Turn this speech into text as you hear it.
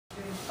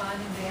fine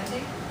and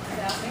dandy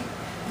without me.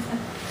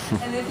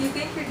 And if you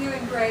think you're doing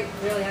great,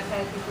 really, I've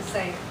had people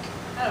say,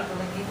 I don't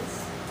really need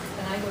this,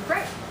 and I go,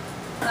 great.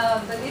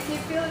 But if you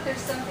feel that there's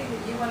something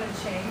that you want to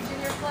change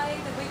in your playing,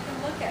 then we can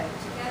look at it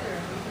together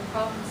and we can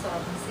problem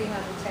solve and see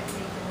how the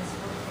technique in this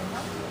work can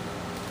help you.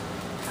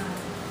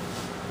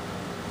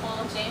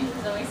 Well, James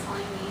is always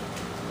telling me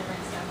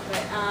different stuff,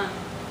 but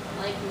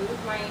like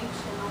move my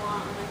chin a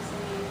lot when I'm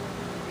singing,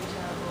 reach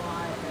out a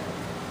lot, or,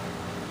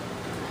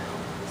 I don't know,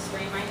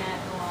 strain my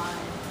neck a lot,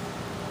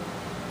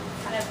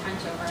 kind of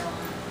punch over a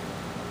lot.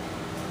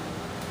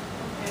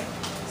 Okay.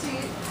 So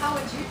how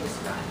would you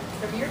describe it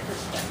from your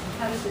perspective?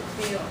 How does it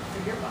feel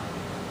for your body?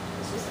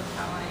 It's just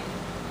how I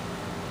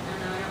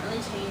don't know, I don't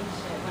really change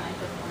it when I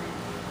perform.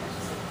 It's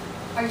just like,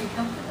 Are you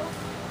comfortable?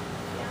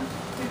 yeah.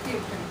 You feel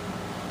pretty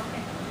comfortable.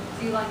 Okay. Do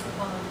you like to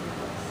follow your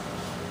voice?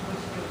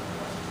 What you do with your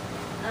voice?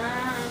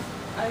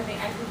 I think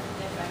I could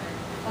get better.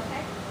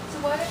 Okay. So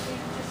why don't you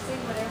just sing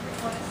whatever you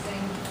want to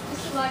sing?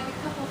 Just like a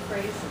couple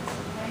phrases,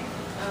 okay?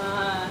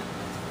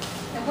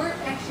 And we're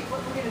actually, what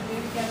we're going to do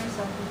together,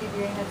 so I can give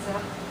you a heads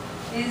up,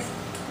 is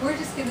we're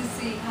just going to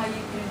see how you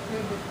can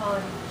improve the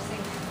quality of your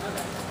singing.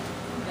 Okay.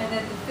 And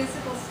then the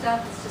physical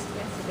stuff is just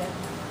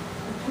incidental.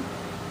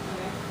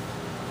 Okay.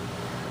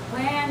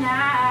 When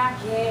I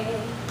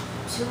get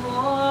to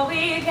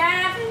Warwick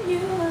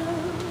Avenue,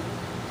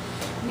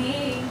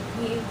 meet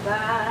me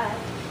by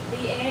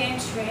the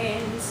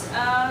entrance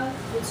of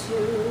the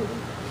two.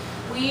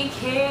 We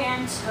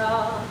can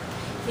talk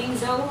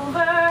things over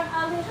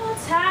a little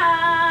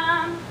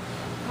time.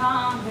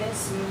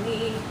 Promise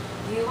me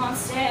you won't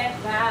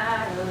step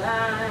out of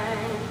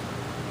line.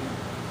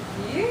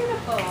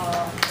 Beautiful.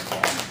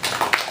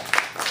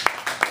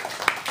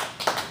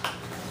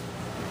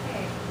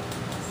 Okay,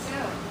 so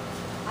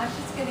I'm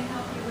just going to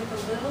help you with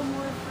a little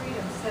more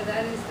freedom. So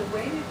that is the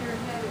weight of your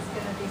head is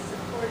going to be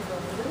supported a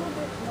little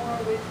bit more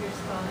with your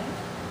spine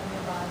and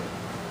your body.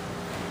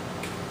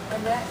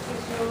 And that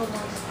gives you a little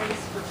more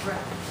space for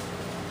breath.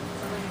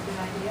 Sound like a good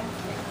idea?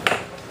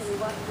 So we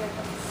want to get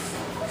them.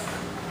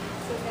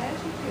 So as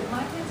you do,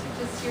 my hands are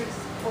just here to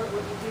support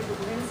what you do, but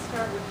we're going to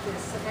start with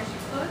this. So as you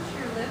close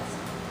your lips,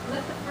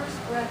 let the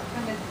first breath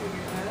come in through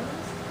your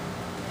nose,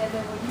 and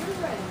then when you're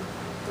ready,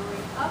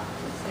 going up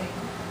to sing,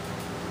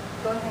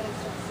 go ahead and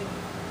start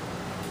singing.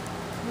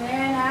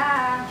 When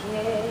I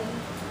get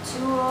to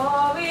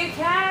Warwick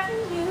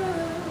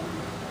Avenue,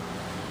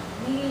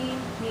 meet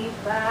me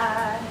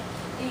by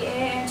the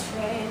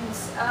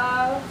entrance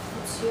of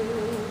the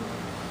two.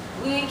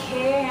 We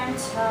can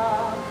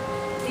talk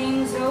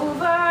things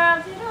over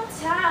a little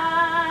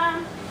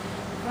time.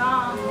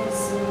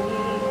 Promise me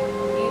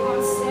you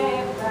won't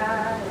step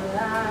out of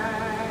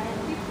line.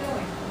 Keep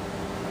going.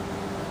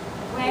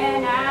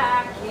 When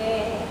I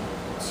get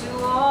to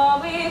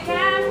Warwick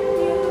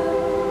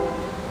Avenue,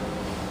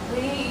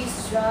 please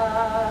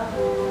drop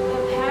the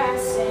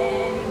past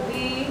and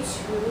be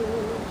true.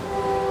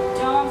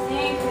 Don't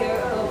think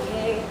we're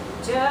okay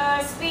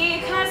just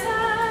because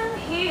I'm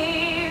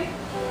here.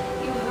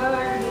 You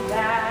hurt me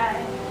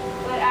bad,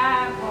 but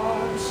I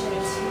won't shed a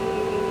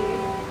tear.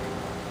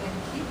 And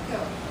keep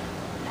going.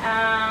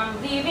 I'm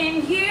leaving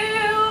you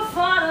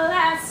for the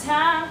last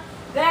time,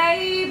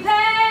 baby.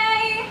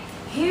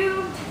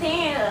 You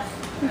think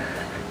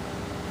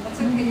That's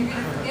okay, you're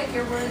going to forget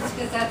your words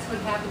because that's what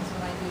happens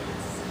when I do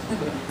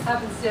this.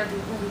 Happens to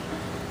everybody.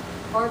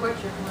 Or what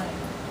you're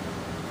playing.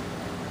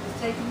 Just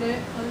take a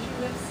minute, close your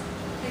lips,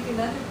 take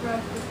another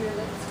breath with your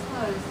lips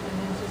closed, and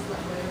then just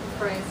let whatever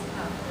phrase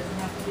come. It doesn't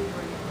have to be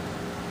where you are.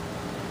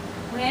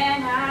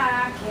 when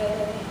I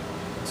get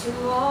to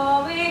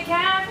Warwick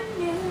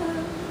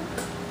Avenue,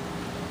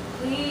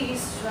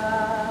 please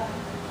drop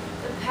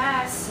the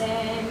past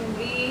and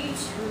be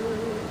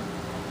true.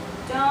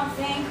 Don't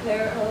think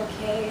we're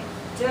okay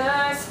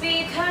just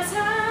because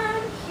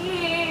I'm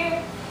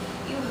here.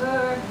 You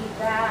hurt me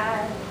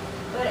bad,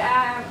 but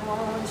I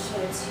won't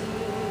shed a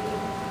tear.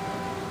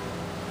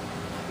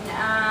 And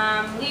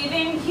I'm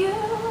leaving you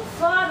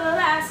for the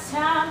last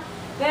time,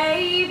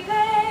 baby.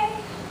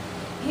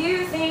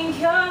 You think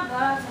you're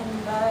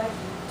loving, but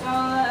you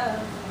don't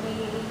love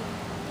me.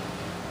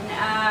 And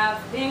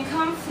I've been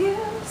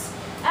confused,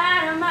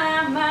 out of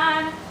my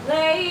mind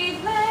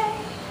lately.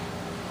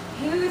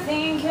 You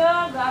think you're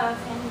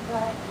loving,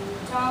 but you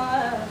don't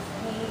love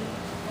me.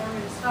 Now we're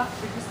going to stop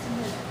for just a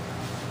minute.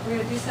 We're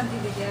going to do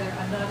something together.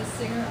 I'm not a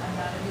singer, I'm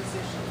not a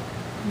musician.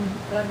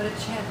 But I'm going to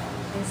channel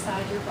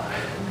inside your body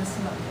in this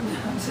moment.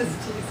 I'm just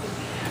teasing.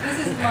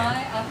 This is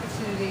my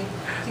opportunity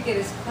to get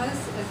as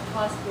close as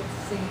possible to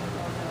singing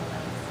although I'm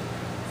not a singer.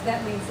 So that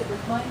means that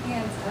with my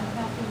hands, I'm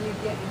helping you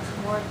get into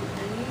more of the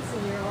ease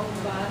in your own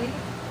body.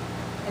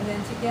 And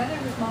then together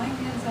with my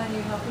hands on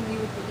you, helping you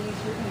with the ease,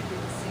 you're going to do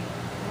the singing.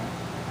 Okay?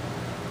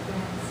 Go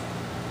ahead and sing.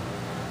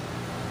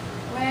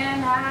 When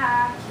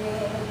I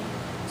get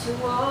to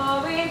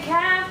Warwick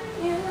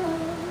Avenue,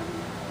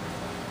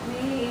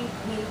 meet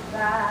me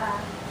by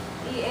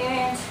the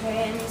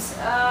entrance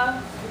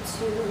of the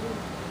two.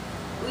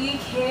 We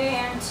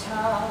can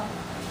talk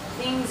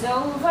things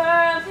over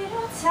a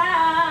little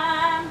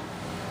time.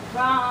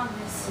 Promise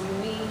promise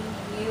me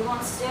you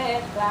won't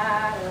step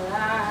out of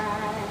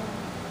line.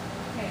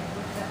 Okay,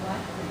 what's that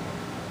like for you?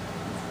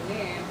 It's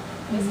weird.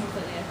 It's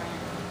completely different.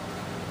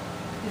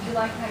 Did you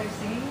like how you're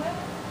singing with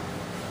it?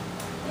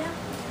 Yeah.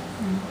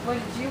 What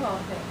did you all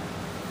think?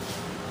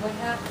 What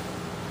happened?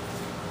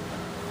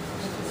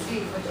 What you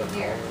see, what you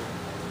hear?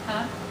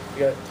 Huh?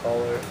 You got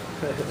taller.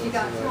 She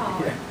got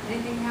taller. Yeah.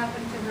 Anything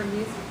happened to her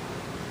music?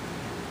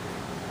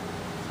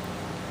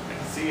 I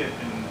can see it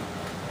in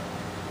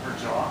her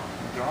jaw.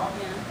 Yeah.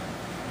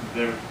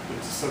 There, it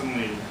just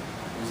suddenly it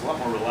was a lot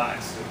more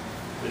relaxed.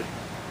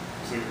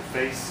 So your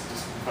face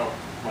just felt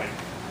like,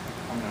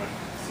 I don't know, it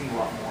seemed a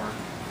lot more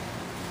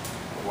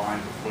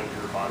aligned with what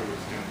your body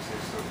was doing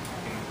too. So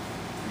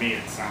to me,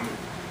 it sounded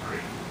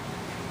great.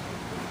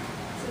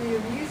 So your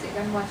music,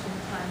 I'm watching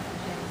the time for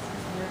James.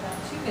 We're about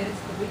 2 minutes,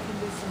 but we can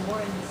do some more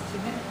in these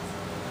 2 minutes.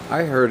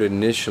 I heard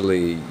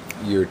initially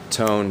your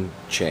tone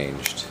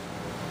changed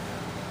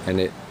and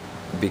it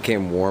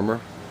became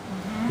warmer.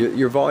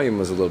 Your volume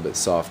was a little bit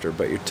softer,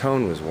 but your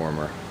tone was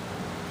warmer.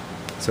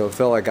 So it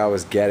felt like I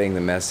was getting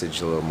the message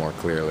a little more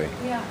clearly.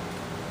 Yeah,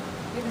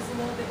 it was a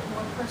little bit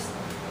more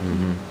personal.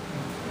 Mm-hmm.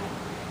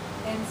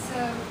 Yeah. And so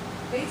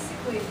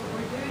basically what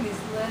we're doing is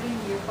letting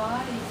your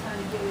body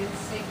kind of get in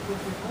sync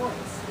with your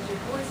voice, because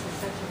your voice is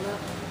such a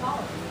lovely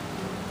quality.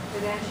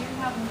 But as you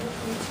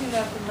tune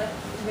up and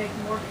make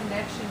more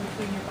connection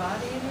between your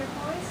body and your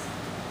voice,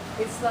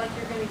 it's like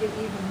you're going to get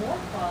even more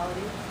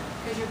quality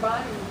because your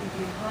body will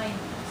be behind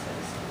you, so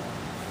to speak.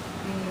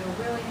 And you'll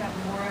really have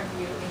more of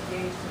you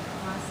engaged in the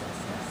process.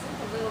 Now sing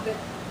a little bit.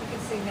 You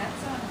can sing that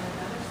song or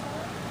another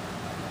song.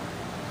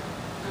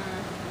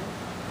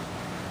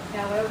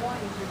 Now what I want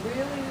you to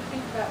really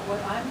think about what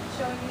I'm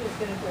showing you is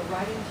going to go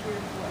right into your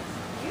voice.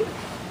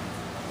 Beautiful.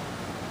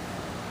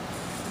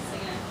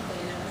 Singing a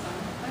completely different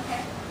song.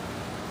 Okay.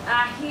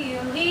 I hear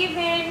you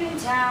leaving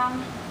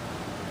town,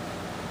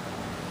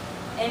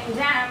 and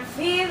I'm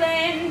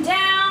feeling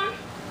down.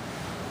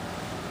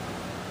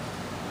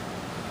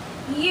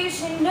 You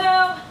should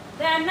know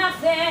that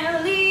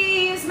nothing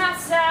leaves my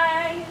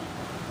side.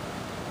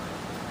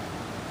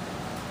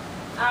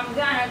 I'm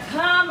gonna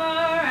come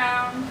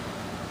around.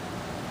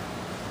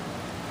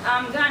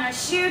 I'm gonna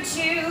shoot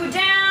you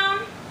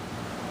down.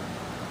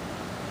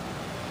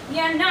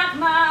 You knock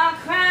my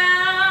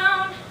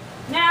crown.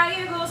 Now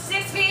you go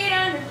 6 feet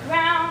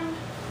underground.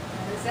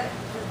 Now, is that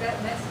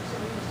message that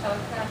we just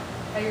talked about?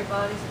 How your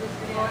body's with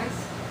your voice?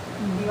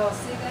 You all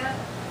see that?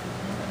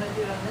 I'm going to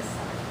do it on this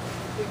side.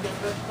 We can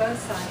get both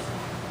sides.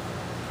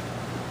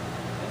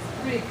 It's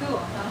pretty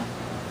cool, huh?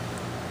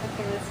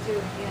 Okay, let's do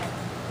it again.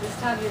 This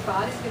time your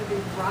body's going to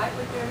be right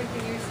with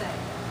everything you're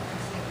saying.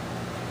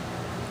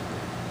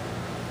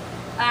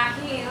 I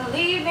hear you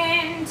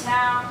leaving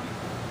town,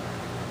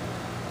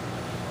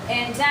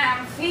 and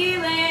I'm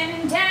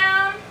feeling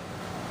down.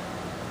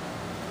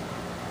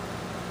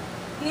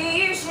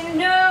 You should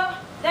know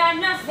that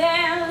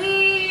nothing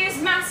leaves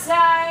my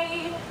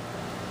side.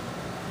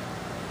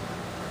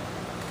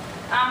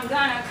 I'm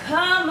gonna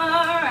come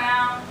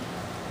around.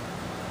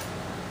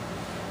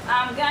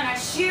 I'm gonna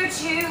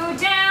shoot you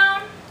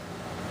down.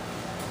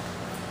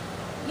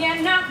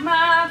 You knock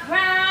my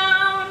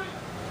crown.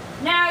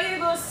 Now you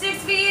go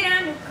 6 feet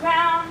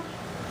underground.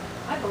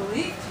 I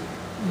believed you.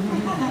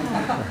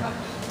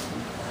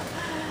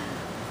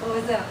 What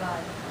was that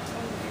like?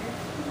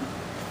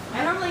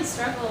 I normally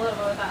struggle a little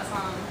bit with that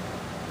song,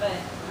 but I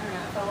don't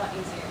know, it felt a lot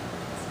easier.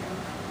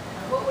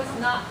 What were you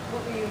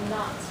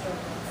not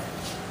struggling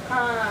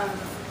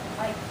with?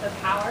 Like the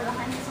power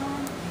behind the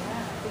song.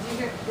 Yeah. Did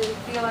you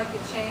feel like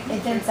it changed?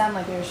 It didn't sound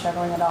like you were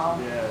struggling at all.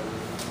 Yeah,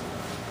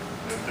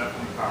 there's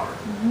definitely power.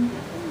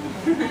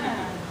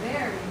 Yeah,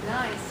 very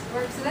nice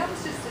work. So that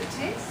was just a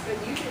taste,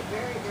 but you did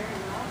very, very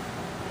well.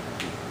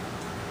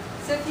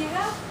 So if you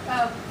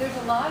have, there's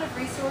a lot of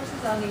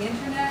resources on the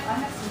internet.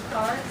 I have some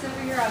cards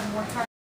over here. I have more cards.